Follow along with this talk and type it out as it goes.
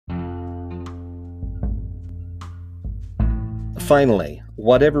Finally,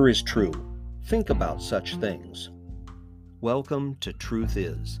 whatever is true, think about such things. Welcome to Truth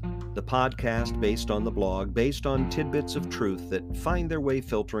Is, the podcast based on the blog, based on tidbits of truth that find their way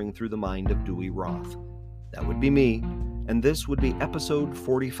filtering through the mind of Dewey Roth. That would be me, and this would be episode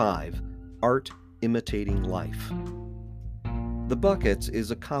 45, Art Imitating Life. The Buckets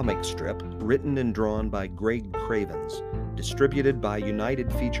is a comic strip written and drawn by Greg Cravens, distributed by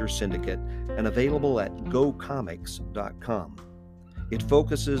United Feature Syndicate, and available at gocomics.com. It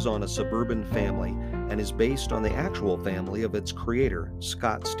focuses on a suburban family and is based on the actual family of its creator,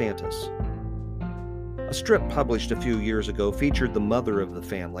 Scott Stantis. A strip published a few years ago featured the mother of the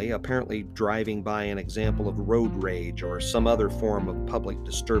family, apparently driving by an example of road rage or some other form of public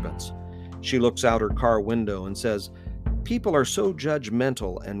disturbance. She looks out her car window and says, "People are so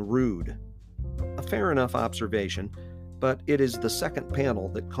judgmental and rude." A fair enough observation, but it is the second panel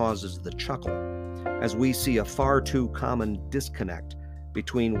that causes the chuckle, as we see a far too common disconnect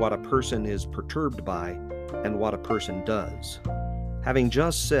between what a person is perturbed by and what a person does. Having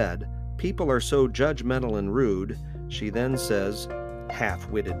just said, "People are so judgmental and rude," she then says,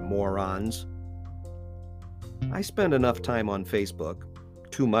 "Half-witted morons." I spend enough time on Facebook,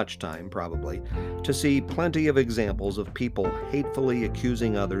 too much time probably, to see plenty of examples of people hatefully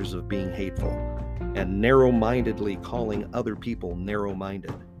accusing others of being hateful, and narrow-mindedly calling other people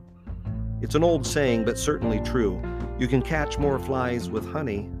narrow-minded. It's an old saying, but certainly true. You can catch more flies with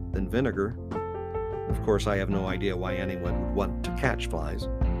honey than vinegar. Of course, I have no idea why anyone would want to catch flies.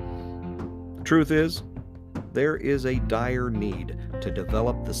 The truth is, there is a dire need to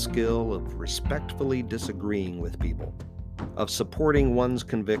develop the skill of respectfully disagreeing with people, of supporting one's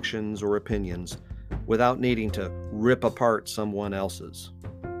convictions or opinions without needing to rip apart someone else's.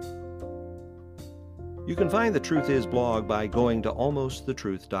 You can find the Truth Is blog by going to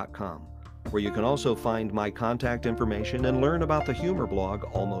almostthetruth.com, where you can also find my contact information and learn about the humor blog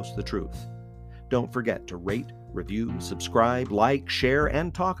Almost the Truth. Don't forget to rate, review, subscribe, like, share,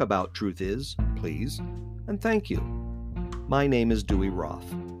 and talk about Truth Is, please. And thank you. My name is Dewey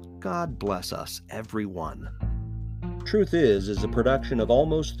Roth. God bless us, everyone. Truth Is a production of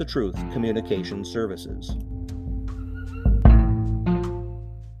Almost the Truth Communication Services.